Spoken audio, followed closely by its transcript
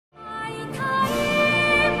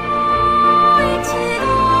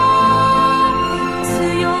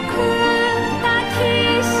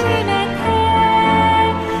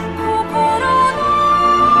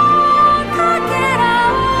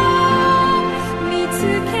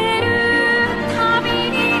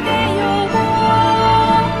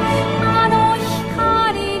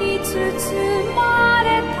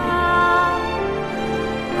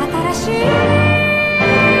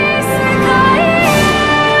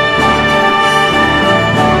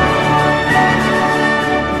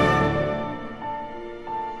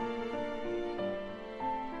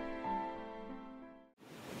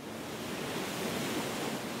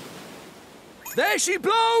she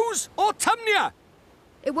blows, or Tumnia.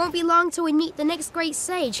 It won't be long till we meet the next great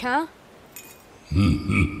sage, huh?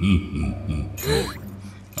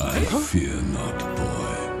 I fear not,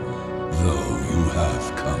 boy, though you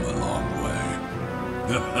have come a long way.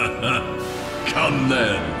 Come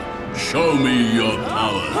then, show me your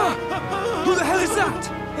power. Who the hell is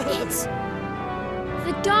that? It's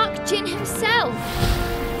the Dark Djinn himself.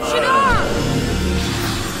 Shadar!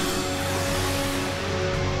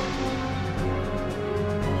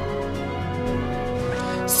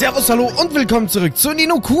 Servus, hallo und willkommen zurück zu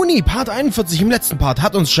Kuni. Part 41. Im letzten Part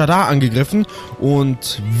hat uns Shadar angegriffen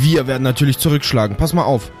und wir werden natürlich zurückschlagen. Pass mal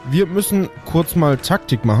auf, wir müssen kurz mal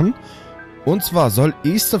Taktik machen. Und zwar soll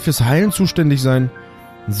Esther fürs Heilen zuständig sein.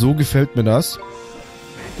 So gefällt mir das.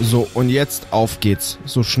 So, und jetzt auf geht's.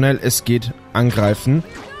 So schnell es geht, angreifen.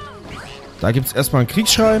 Da gibt's erstmal einen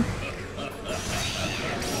Kriegsschrei.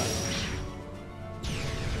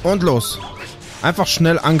 Und los. Einfach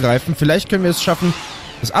schnell angreifen. Vielleicht können wir es schaffen,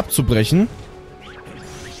 es abzubrechen.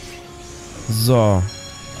 So.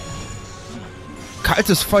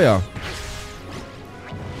 Kaltes Feuer.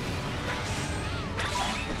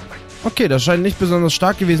 Okay, das scheint nicht besonders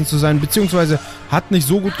stark gewesen zu sein, beziehungsweise hat nicht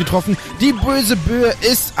so gut getroffen. Die böse Böe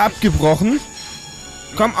ist abgebrochen.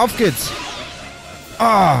 Komm, auf geht's.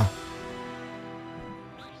 Ah.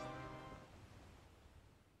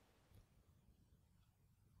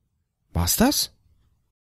 War's das?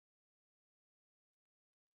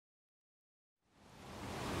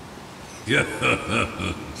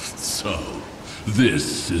 So,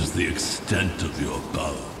 this is the extent of your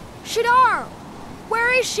power. Shadar!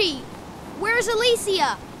 Where is she? Where's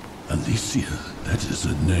Alicia? Alicia, that is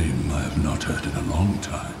a name I have not heard in a long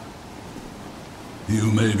time.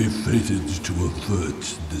 You may be fated to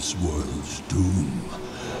avert this world's doom,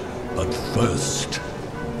 but first,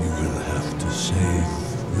 you will have to save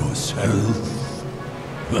yourself.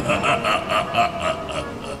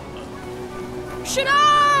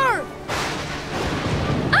 Shadar!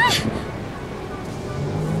 Ah!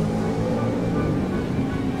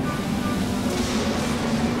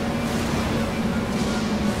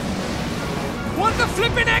 What the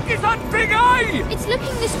flippin' heck is that big eye? It's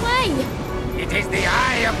looking this way. It is the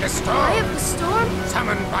Eye of the Storm. Eye of the Storm?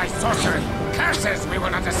 Summoned by sorcery. Curses, we will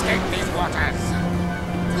not escape these waters.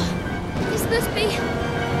 This must be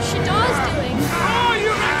Shadar's doing. Oh,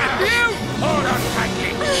 you make it new! Hold on tightly.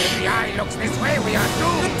 If the Eye looks this way, we are The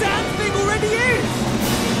doomed. damn thing already is!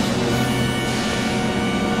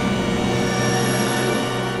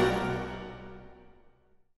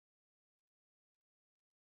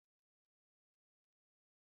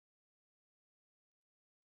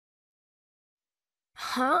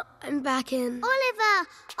 Huh? I'm back in... Oliver!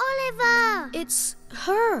 Oliver! It's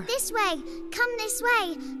her. This way! Come this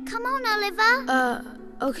way! Come on, Oliver!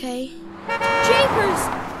 Okay. Japers!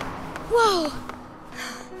 Whoa!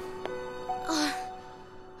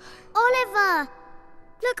 Oliver!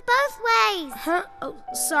 Look both ways! Huh? Oh,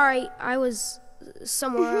 sorry. I was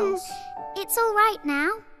somewhere else. It's all right now.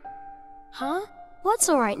 Huh? What's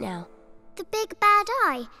all right now? The big bad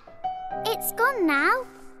eye. It's gone now.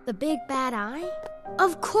 The big bad eye?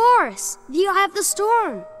 Of course! The Eye of the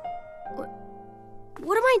Storm!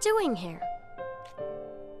 What am I doing here?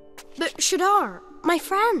 But Shadar, my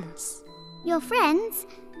friends. Your friends?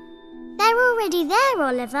 They're already there,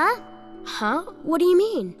 Oliver. Huh? What do you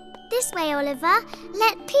mean? This way, Oliver.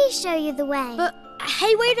 Let P show you the way. But,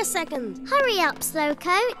 hey, wait a second. Hurry up, slow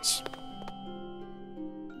coach.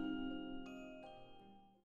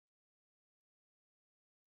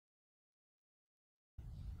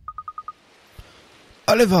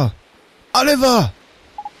 Oliver! Oliver!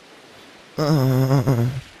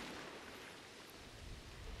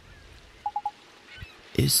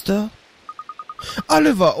 Ist er?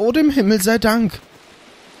 Oliver, oh dem Himmel sei Dank!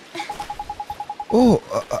 Oh,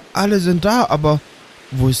 alle sind da, aber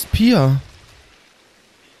wo ist Pia?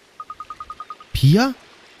 Pia?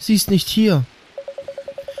 Sie ist nicht hier.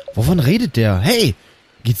 Wovon redet der? Hey,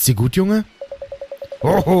 geht's dir gut, Junge?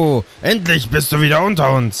 Hoho, endlich bist du wieder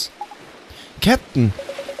unter uns. Captain.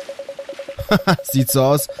 Sieht so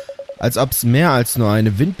aus, als ob es mehr als nur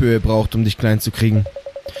eine Windböe braucht, um dich klein zu kriegen.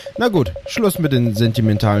 Na gut, Schluss mit den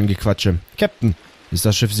sentimentalen Gequatsche. Captain, ist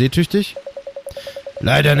das Schiff seetüchtig?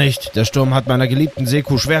 Leider nicht. Der Sturm hat meiner geliebten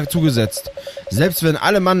Seekuh schwer zugesetzt. Selbst wenn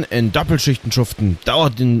alle Mann in Doppelschichten schuften,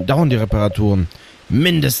 dauern die Reparaturen.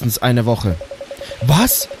 Mindestens eine Woche.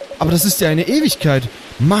 Was? Aber das ist ja eine Ewigkeit.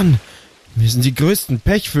 Mann, wir sind die größten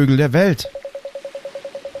Pechvögel der Welt.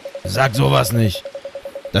 Sag sowas nicht.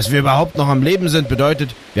 Dass wir überhaupt noch am Leben sind,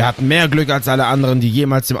 bedeutet, wir hatten mehr Glück als alle anderen, die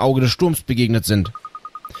jemals dem Auge des Sturms begegnet sind.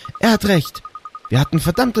 Er hat recht. Wir hatten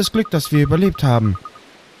verdammtes Glück, dass wir überlebt haben.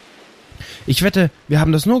 Ich wette, wir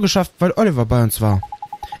haben das nur geschafft, weil Oliver bei uns war.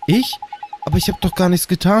 Ich? Aber ich habe doch gar nichts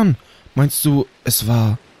getan. Meinst du, es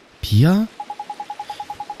war Pia?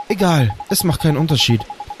 Egal, es macht keinen Unterschied.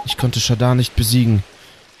 Ich konnte Shadar nicht besiegen.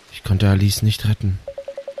 Ich konnte Alice nicht retten.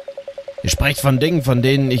 Ihr sprecht von Dingen, von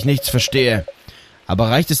denen ich nichts verstehe. Aber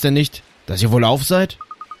reicht es denn nicht, dass ihr wohl auf seid?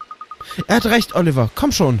 Er hat recht, Oliver.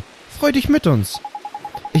 Komm schon. Freu dich mit uns.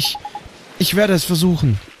 Ich werde es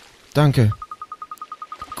versuchen. Danke.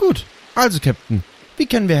 Gut. Also, Captain. Wie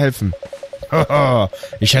können wir helfen? Haha.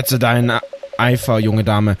 Ich schätze deinen Eifer, junge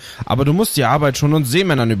Dame. Aber du musst die Arbeit schon uns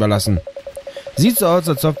Seemännern überlassen. Sieht so aus,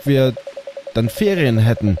 als ob wir dann Ferien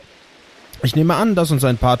hätten. Ich nehme an, dass uns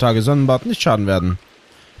ein paar Tage Sonnenbad nicht schaden werden.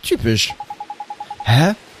 Typisch.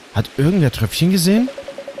 Hä? Hat irgendwer Tröpfchen gesehen?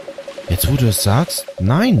 Jetzt, wo du es sagst?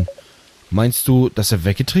 Nein. Meinst du, dass er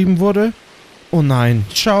weggetrieben wurde? Oh nein,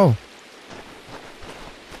 ciao.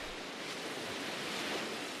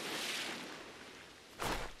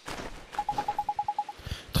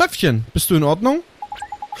 Tröpfchen, bist du in Ordnung?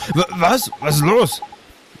 Was? Was ist los?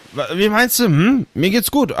 Wie meinst du? Mir geht's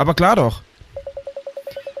gut, aber klar doch.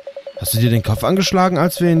 Hast du dir den Kopf angeschlagen,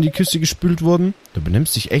 als wir in die Küste gespült wurden? Du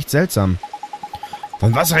benimmst dich echt seltsam.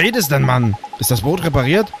 Von was redest denn, Mann? Ist das Boot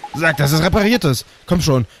repariert? Sag, dass es repariert ist. Komm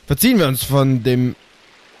schon, verziehen wir uns von dem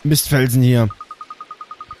Mistfelsen hier.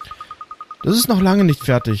 Das ist noch lange nicht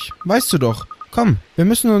fertig. Weißt du doch. Komm, wir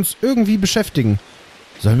müssen uns irgendwie beschäftigen.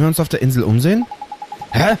 Sollen wir uns auf der Insel umsehen?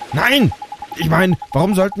 Hä? Nein! Ich meine,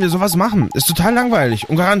 warum sollten wir sowas machen? Ist total langweilig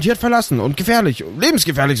und garantiert verlassen und gefährlich.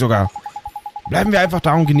 Lebensgefährlich sogar. Bleiben wir einfach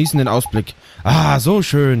da und genießen den Ausblick. Ah, so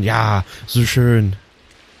schön. Ja, so schön.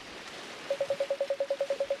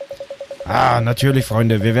 Ah, natürlich,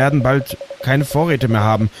 Freunde. Wir werden bald keine Vorräte mehr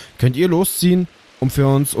haben. Könnt ihr losziehen, um für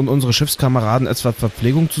uns und unsere Schiffskameraden etwa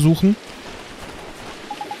Verpflegung zu suchen?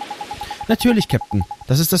 Natürlich, Captain.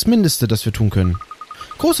 Das ist das Mindeste, das wir tun können.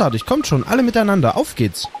 Großartig, kommt schon, alle miteinander. Auf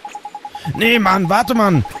geht's. Nee, Mann, warte,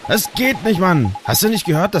 Mann. Das geht nicht, Mann. Hast du nicht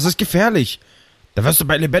gehört? Das ist gefährlich. Da wirst du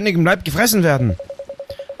bei lebendigem Leib gefressen werden.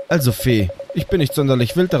 Also, Fee, ich bin nicht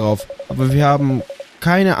sonderlich wild darauf, aber wir haben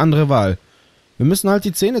keine andere Wahl. Wir müssen halt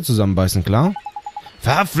die Zähne zusammenbeißen, klar?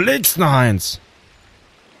 Verflixt noch eins!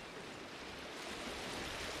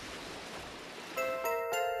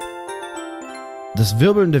 Das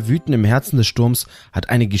wirbelnde Wüten im Herzen des Sturms hat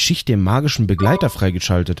eine Geschichte im magischen Begleiter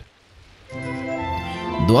freigeschaltet.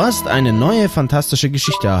 Du hast eine neue, fantastische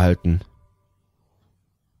Geschichte erhalten.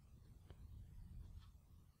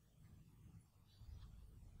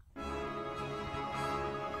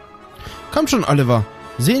 Komm schon, Oliver.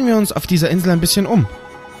 Sehen wir uns auf dieser Insel ein bisschen um.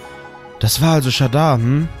 Das war also Shadar,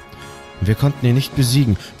 Wir konnten ihn nicht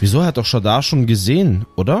besiegen. Wieso hat doch Shadar schon gesehen,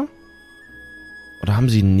 oder? Oder haben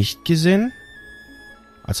sie ihn nicht gesehen?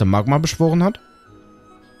 Als er Magma beschworen hat?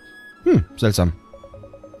 Seltsam.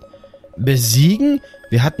 Besiegen?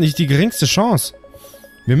 Wir hatten nicht die geringste Chance.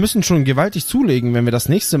 Wir müssen schon gewaltig zulegen, wenn wir es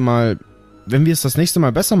das nächste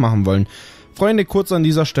Mal besser machen wollen. Freunde, kurz an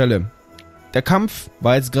dieser Stelle. Der Kampf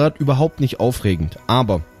war jetzt gerade überhaupt nicht aufregend,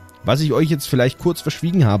 aber was ich euch jetzt vielleicht kurz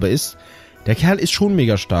verschwiegen habe ist, der Kerl ist schon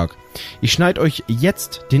mega stark. Ich schneide euch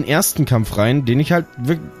jetzt den ersten Kampf rein, den ich halt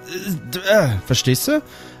verstehst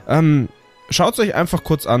du? Schaut's euch einfach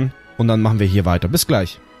kurz an und dann machen wir hier weiter. Bis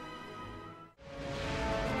gleich.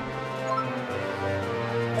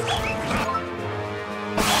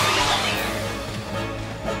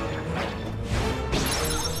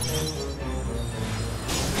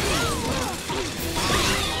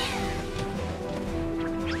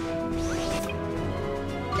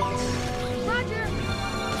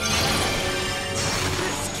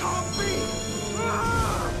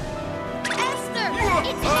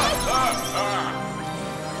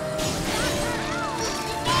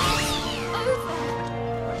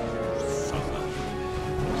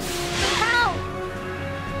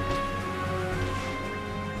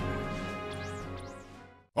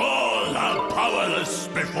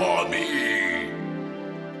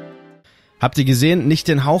 Habt ihr gesehen? Nicht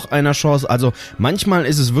den Hauch einer Chance. Also manchmal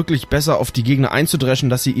ist es wirklich besser, auf die Gegner einzudreschen,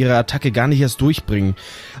 dass sie ihre Attacke gar nicht erst durchbringen.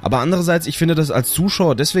 Aber andererseits, ich finde das als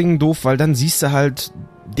Zuschauer deswegen doof, weil dann siehst du halt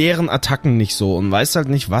deren Attacken nicht so und weißt halt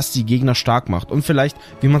nicht, was die Gegner stark macht und vielleicht,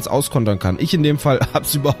 wie man es auskontern kann. Ich in dem Fall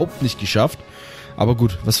hab's überhaupt nicht geschafft. Aber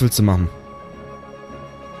gut, was willst du machen?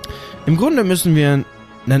 Im Grunde müssen wir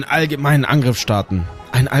einen allgemeinen Angriff starten.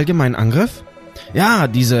 Einen allgemeinen Angriff? Ja,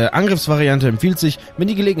 diese Angriffsvariante empfiehlt sich, wenn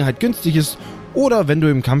die Gelegenheit günstig ist oder wenn du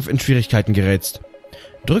im Kampf in Schwierigkeiten gerätst.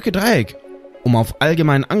 Drücke Dreieck, um auf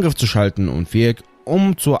allgemeinen Angriff zu schalten und Viereck,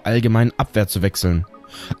 um zur allgemeinen Abwehr zu wechseln.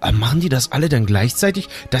 Machen die das alle dann gleichzeitig?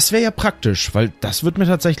 Das wäre ja praktisch, weil das wird mir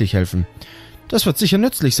tatsächlich helfen. Das wird sicher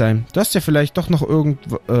nützlich sein. Du hast ja vielleicht doch noch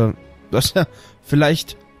du hast ja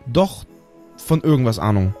vielleicht doch von irgendwas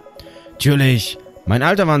Ahnung. Natürlich. Mein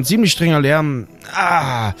Alter war ein ziemlich strenger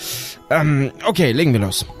Lehrer. Okay, legen wir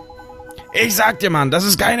los. Ich sag dir, Mann, das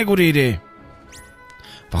ist keine gute Idee.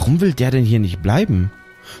 Warum will der denn hier nicht bleiben?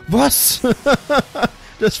 Was?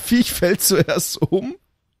 Das Viech fällt zuerst um?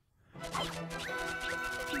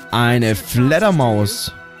 Eine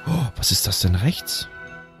Fledermaus. Oh, was ist das denn rechts?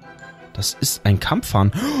 Das ist ein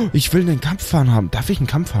Kampfhahn. Oh, ich will einen Kampfhahn haben. Darf ich einen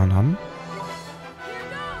Kampfhahn haben?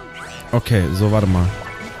 Okay, so, warte mal.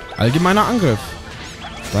 Allgemeiner Angriff.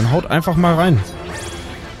 Dann haut einfach mal rein.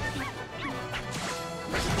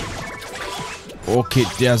 Okay,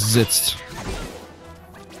 der sitzt.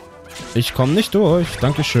 Ich komme nicht durch.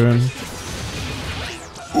 Dankeschön.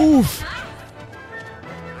 Uff.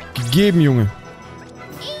 Gegeben, Junge.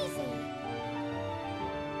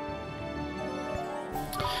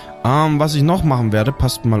 Was ich noch machen werde,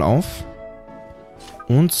 passt mal auf.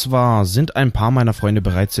 Und zwar sind ein paar meiner Freunde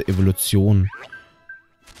bereit zur Evolution.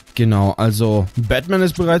 Genau, also Batman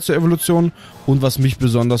ist bereit zur Evolution. Und was mich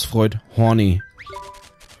besonders freut, Horny.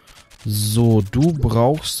 So, du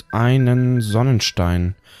brauchst einen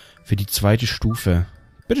Sonnenstein für die 2. Stufe.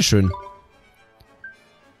 Bitteschön.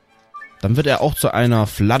 Dann wird er auch zu einer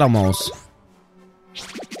Fledermaus.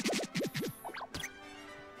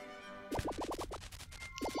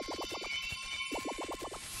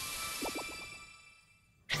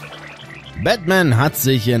 Batman hat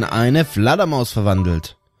sich in eine Fledermaus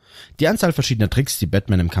verwandelt. Die Anzahl verschiedener Tricks, die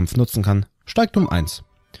Batman im Kampf nutzen kann, steigt um 1.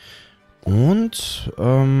 Und,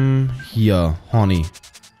 hier, Horny.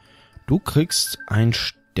 Du kriegst einen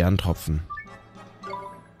Sterntropfen.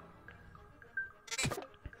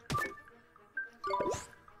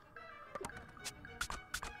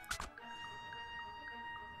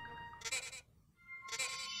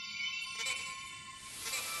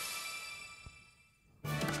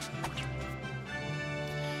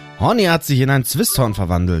 Horny hat sich in ein Zwisthorn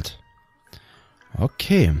verwandelt.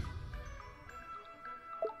 Okay.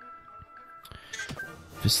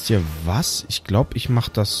 Wisst ihr was? Ich glaube, ich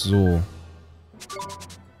mache das so.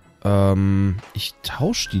 Ich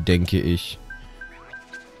tausche die, denke ich.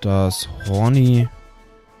 Dass Horny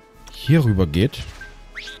hier rüber geht.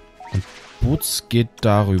 Und Boots geht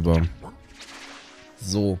darüber.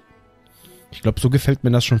 So. Ich glaube, so gefällt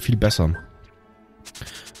mir das schon viel besser.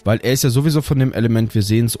 Weil er ist ja sowieso von dem Element, wir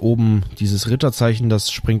sehen es oben, dieses Ritterzeichen,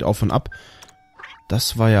 das springt auf und ab.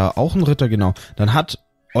 Das war ja auch ein Ritter, genau. Dann hat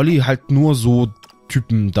Olli halt nur so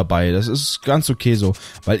Typen dabei. Das ist ganz okay so.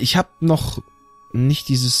 Weil ich habe noch nicht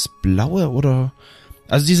dieses blaue oder...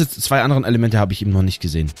 Also diese 2 anderen Elemente habe ich ihm noch nicht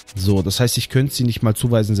gesehen. So, das heißt, ich könnte sie nicht mal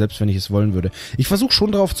zuweisen, selbst wenn ich es wollen würde. Ich versuche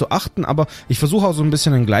schon darauf zu achten, aber ich versuche auch so ein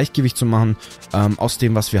bisschen ein Gleichgewicht zu machen aus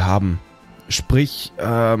dem, was wir haben. Sprich,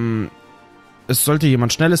 es sollte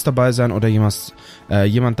jemand Schnelles dabei sein oder jemand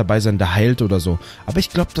dabei sein, der heilt oder so. Aber ich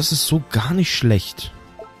glaube, das ist so gar nicht schlecht.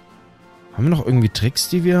 Haben wir noch irgendwie Tricks,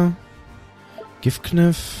 die wir...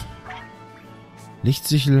 Giftkniff...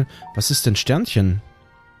 Lichtsichel... Was ist denn Sternchen?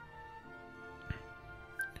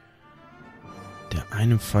 Der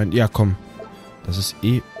eine Feind... Ja, komm. Das ist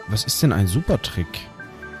eh... Was ist denn ein Supertrick?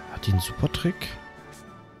 Hat die einen Supertrick?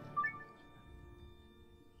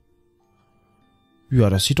 Ja,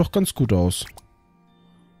 das sieht doch ganz gut aus.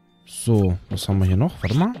 So, was haben wir hier noch?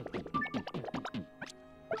 Warte mal.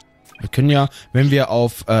 Wir können ja, wenn wir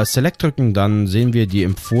auf Select drücken, dann sehen wir die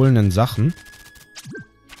empfohlenen Sachen,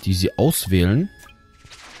 die sie auswählen.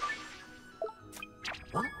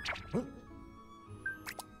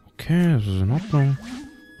 Okay, das ist in Ordnung.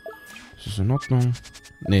 Das ist in Ordnung.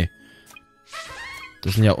 Nee.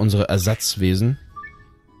 Das sind ja unsere Ersatzwesen.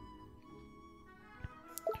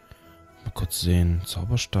 Mal kurz sehen.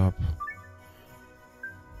 Zauberstab.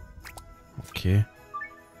 Okay.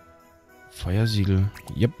 Feuersiegel.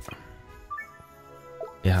 Yep.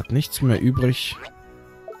 Er hat nichts mehr übrig.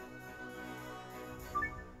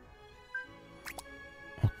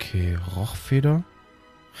 Okay, Rochfeder.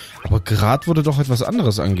 Aber gerade wurde doch etwas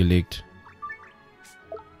anderes angelegt.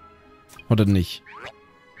 Oder nicht?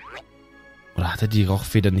 Oder hat er die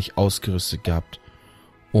Rochfeder nicht ausgerüstet gehabt?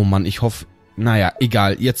 Oh Mann, ich hoffe... Naja,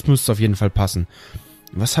 egal. Jetzt müsste es auf jeden Fall passen.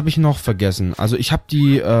 Was habe ich noch vergessen? Also ich habe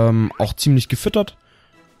die auch ziemlich gefüttert.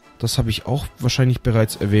 Das habe ich auch wahrscheinlich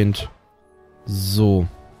bereits erwähnt. So.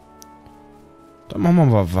 Dann machen wir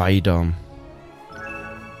mal weiter.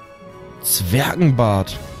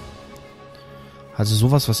 Zwergenbart. Also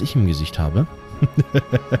sowas, was ich im Gesicht habe.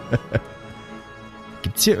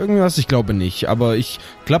 Gibt's hier irgendwas? Ich glaube nicht. Aber ich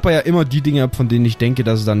klapper ja immer die Dinge ab, von denen ich denke,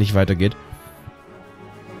 dass es dann nicht weitergeht.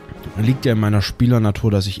 Liegt ja in meiner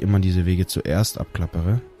Spielernatur, dass ich immer diese Wege zuerst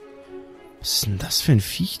abklappere. Was ist denn das für ein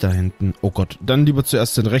Viech da hinten? Oh Gott, dann lieber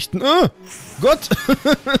zuerst den rechten. Gott!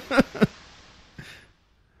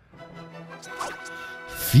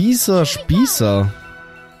 Fieser Spießer.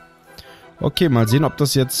 Okay, mal sehen, ob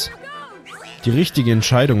das jetzt die richtige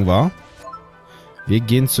Entscheidung war. Wir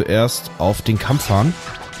gehen zuerst auf den Kampfhahn.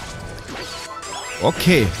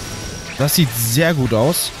 Okay, das sieht sehr gut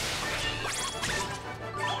aus.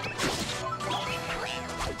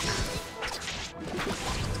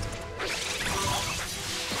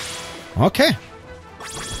 Okay.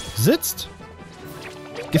 Sitzt.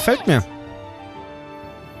 Gefällt mir.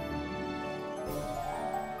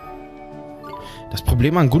 Das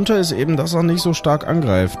Problem an Gunther ist eben, dass er nicht so stark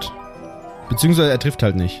angreift. Beziehungsweise er trifft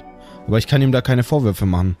halt nicht. Aber ich kann ihm da keine Vorwürfe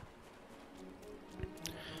machen.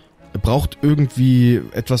 Er braucht irgendwie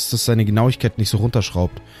etwas, das seine Genauigkeit nicht so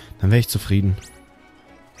runterschraubt. Dann wäre ich zufrieden.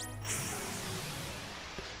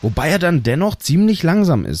 Wobei er dann dennoch ziemlich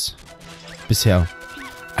langsam ist. Bisher.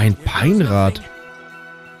 Ein Peinrad.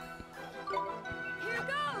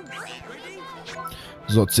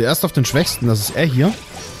 So, zuerst auf den Schwächsten. Das ist er hier.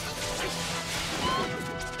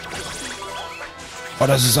 Oh,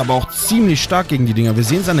 das ist aber auch ziemlich stark gegen die Dinger. Wir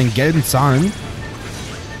sehen es an den gelben Zahlen.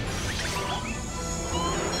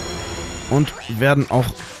 Und werden auch...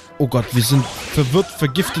 Oh Gott, wir sind verwirrt,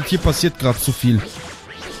 vergiftet. Hier passiert gerade zu viel.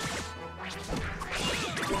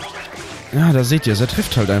 Ja, da seht ihr es. Er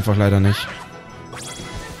trifft halt einfach leider nicht.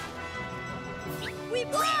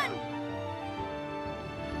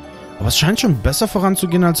 Aber es scheint schon besser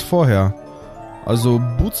voranzugehen als vorher. Also,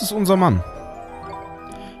 Boots ist unser Mann.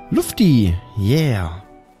 Lufti! Yeah!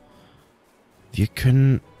 Wir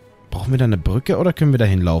können... Brauchen wir da eine Brücke oder können wir da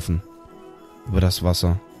hinlaufen? Über das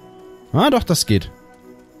Wasser. Ah, doch, das geht.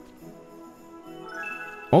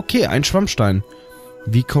 Okay, ein Schwammstein.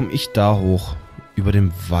 Wie komme ich da hoch? Über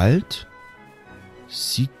den Wald?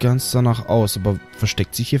 Sieht ganz danach aus, aber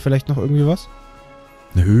versteckt sich hier vielleicht noch irgendwie was?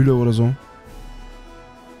 Eine Höhle oder so?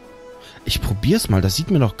 Ich probier's mal. Das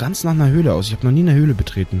sieht mir doch ganz nach einer Höhle aus. Ich habe noch nie eine Höhle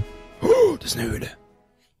betreten. Oh, das ist eine Höhle.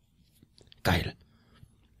 Geil.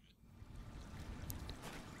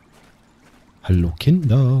 Hallo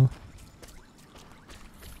Kinder.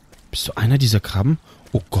 Bist du einer dieser Krabben?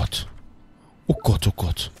 Oh Gott. Oh Gott, oh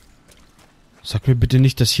Gott. Sag mir bitte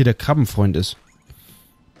nicht, dass hier der Krabbenfreund ist.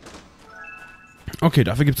 Okay,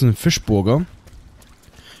 dafür gibt es einen Fischburger.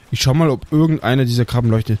 Ich schau mal, ob irgendeiner dieser Krabben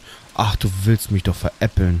leuchtet. Ach, du willst mich doch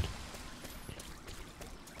veräppeln.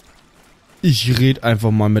 Ich red einfach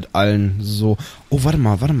mal mit allen. So. Oh, warte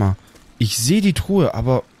mal. Ich sehe die Truhe,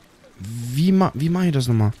 aber wie mache ich das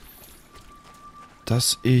nochmal?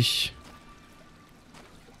 Dass ich...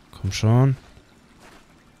 Komm schon.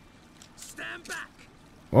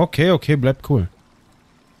 Okay, bleibt cool.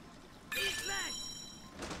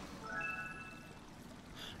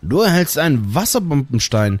 Du erhältst einen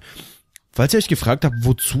Wasserbombenstein. Falls ihr euch gefragt habt,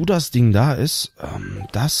 wozu das Ding da ist,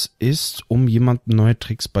 das ist, um jemandem neue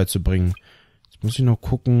Tricks beizubringen. Jetzt muss ich noch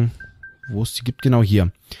gucken, wo es die gibt. Genau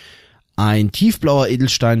hier. Ein tiefblauer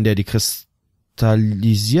Edelstein, der die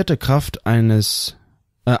kristallisierte Kraft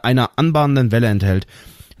einer anbahnenden Welle enthält.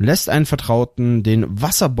 Lässt einen Vertrauten den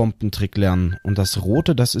Wasserbombentrick lernen. Und das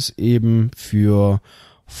Rote, das ist eben für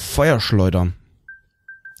Feuerschleuder.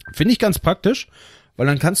 Finde ich ganz praktisch, weil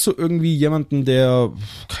dann kannst du irgendwie jemanden, der,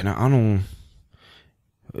 keine Ahnung,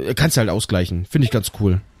 kannst du halt ausgleichen. Finde ich ganz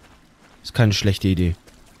cool. Ist keine schlechte Idee.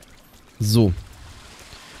 So.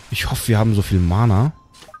 Ich hoffe, wir haben so viel Mana.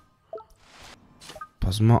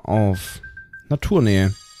 Pass mal auf.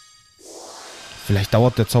 Naturnähe. Vielleicht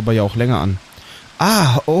dauert der Zauber ja auch länger an.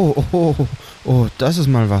 Ah, oh, das ist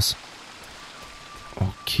mal was.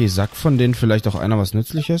 Okay, sagt von denen vielleicht auch einer was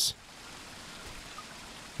Nützliches?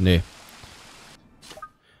 Nee.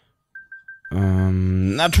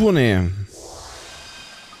 Naturnähe.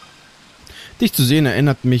 Dich zu sehen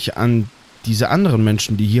erinnert mich an diese anderen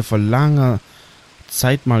Menschen, die hier vor langer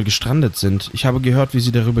Zeit mal gestrandet sind. Ich habe gehört, wie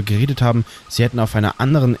sie darüber geredet haben, sie hätten auf einer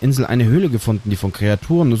anderen Insel eine Höhle gefunden, die von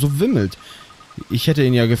Kreaturen nur so wimmelt. Ich hätte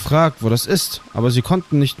ihn ja gefragt, wo das ist, aber sie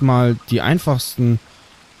konnten nicht mal die einfachsten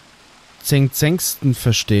Zengsten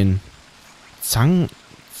verstehen.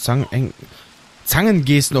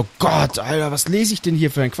 Zangengesten, oh Gott, Alter, was lese ich denn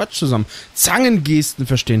hier für einen Quatsch zusammen? Zangengesten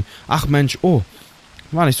verstehen. Ach Mensch, oh,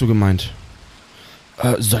 war nicht so gemeint.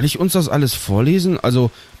 Soll ich uns das alles vorlesen?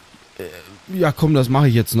 Also, ja komm, das mache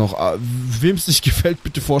ich jetzt noch. Wem es nicht gefällt,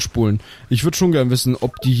 bitte vorspulen. Ich würde schon gern wissen,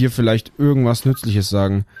 ob die hier vielleicht irgendwas Nützliches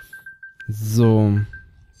sagen. So.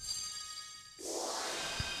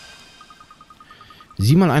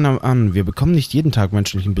 Sieh mal einer an, wir bekommen nicht jeden Tag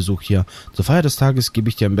menschlichen Besuch hier. Zur Feier des Tages gebe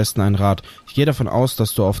ich dir am besten einen Rat. Ich gehe davon aus,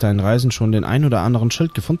 dass du auf deinen Reisen schon den ein oder anderen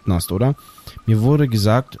Schild gefunden hast, oder? Mir wurde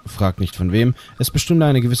gesagt, frag nicht von wem, es bestünde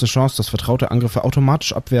eine gewisse Chance, dass vertraute Angriffe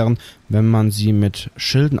automatisch abwehren, wenn man sie mit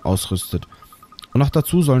Schilden ausrüstet. Und noch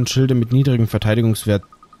dazu sollen Schilde mit niedrigem Verteidigungswert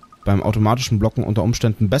beim automatischen Blocken unter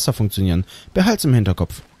Umständen besser funktionieren. Behalt's im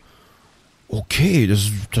Hinterkopf. Okay, das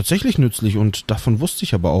ist tatsächlich nützlich und davon wusste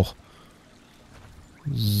ich aber auch.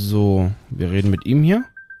 So, wir reden mit ihm hier.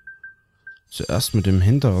 Zuerst mit dem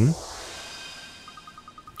Hinteren.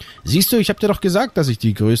 Siehst du, ich hab dir doch gesagt, dass ich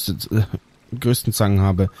die größten Zangen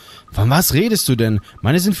habe. Von was redest du denn?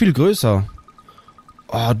 Meine sind viel größer.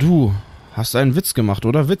 Oh, du hast einen Witz gemacht,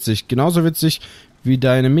 oder? Witzig. Genauso witzig wie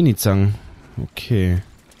deine Mini-Zangen. Okay.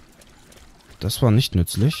 Das war nicht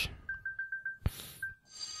nützlich.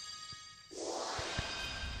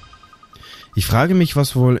 Ich frage mich,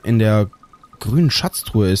 was wohl in der grünen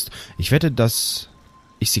Schatztruhe ist. Ich wette, dass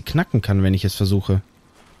ich sie knacken kann, wenn ich es versuche.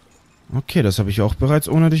 Okay, das habe ich auch bereits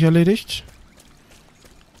ohne dich erledigt.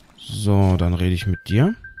 So, dann rede ich mit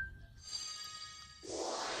dir.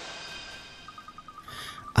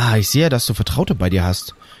 Ah, ich sehe, dass du Vertraute bei dir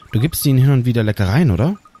hast. Du gibst ihnen hin und wieder Leckereien,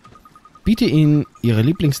 oder? Biete ihnen ihre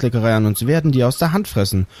Lieblingsleckerei an und sie werden die aus der Hand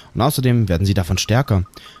fressen. Und außerdem werden sie davon stärker.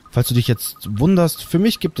 Falls du dich jetzt wunderst, für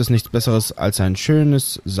mich gibt es nichts Besseres als ein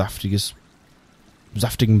schönes, saftigen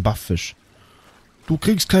Bafffisch. Du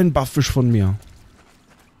kriegst keinen Bafffisch von mir.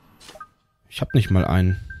 Ich hab nicht mal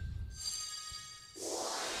einen.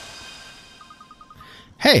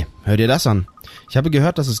 Hey, hör dir das an. Ich habe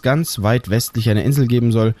gehört, dass es ganz weit westlich eine Insel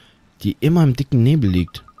geben soll, die immer im dicken Nebel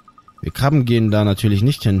liegt. Wir Krabben gehen da natürlich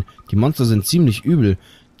nicht hin. Die Monster sind ziemlich übel.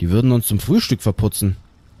 Die würden uns zum Frühstück verputzen.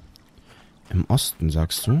 Im Osten,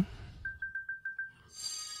 sagst du?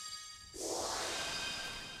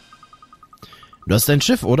 Du hast ein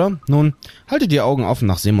Schiff, oder? Nun, halte die Augen offen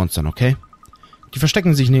nach Seemonstern, okay? Die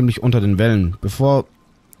verstecken sich nämlich unter den Wellen. Bevor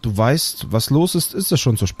du weißt, was los ist, ist es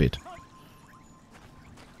schon zu spät.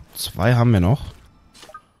 2 haben wir noch.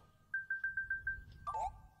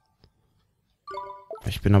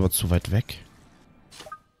 Ich bin aber zu weit weg.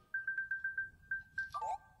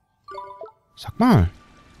 Sag mal.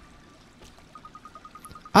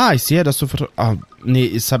 Ah, ich sehe, dass du... nee,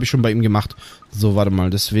 das habe ich schon bei ihm gemacht. So, warte mal,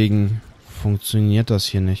 deswegen funktioniert das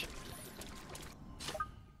hier nicht.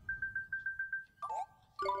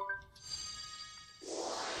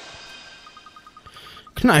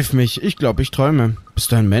 Kneif mich, ich glaube, ich träume.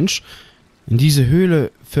 Bist du ein Mensch? In diese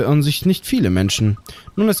Höhle verirren sich nicht viele Menschen.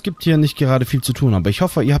 Nun, es gibt hier nicht gerade viel zu tun, aber ich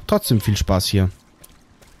hoffe, ihr habt trotzdem viel Spaß hier.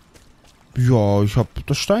 Ja, ich habe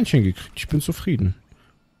das Steinchen gekriegt. Ich bin zufrieden.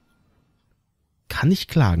 Kann ich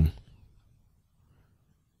klagen.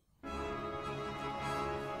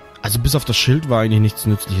 Also bis auf das Schild war eigentlich nichts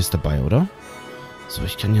Nützliches dabei, oder? So,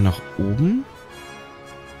 ich kann hier nach oben.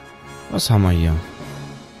 Was haben wir hier?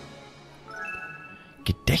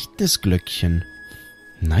 Gedächtnisglöckchen.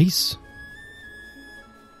 Nice.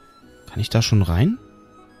 Kann ich da schon rein?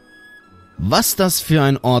 Was das für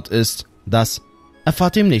ein Ort ist, das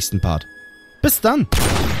erfahrt ihr im nächsten Part. Bis dann!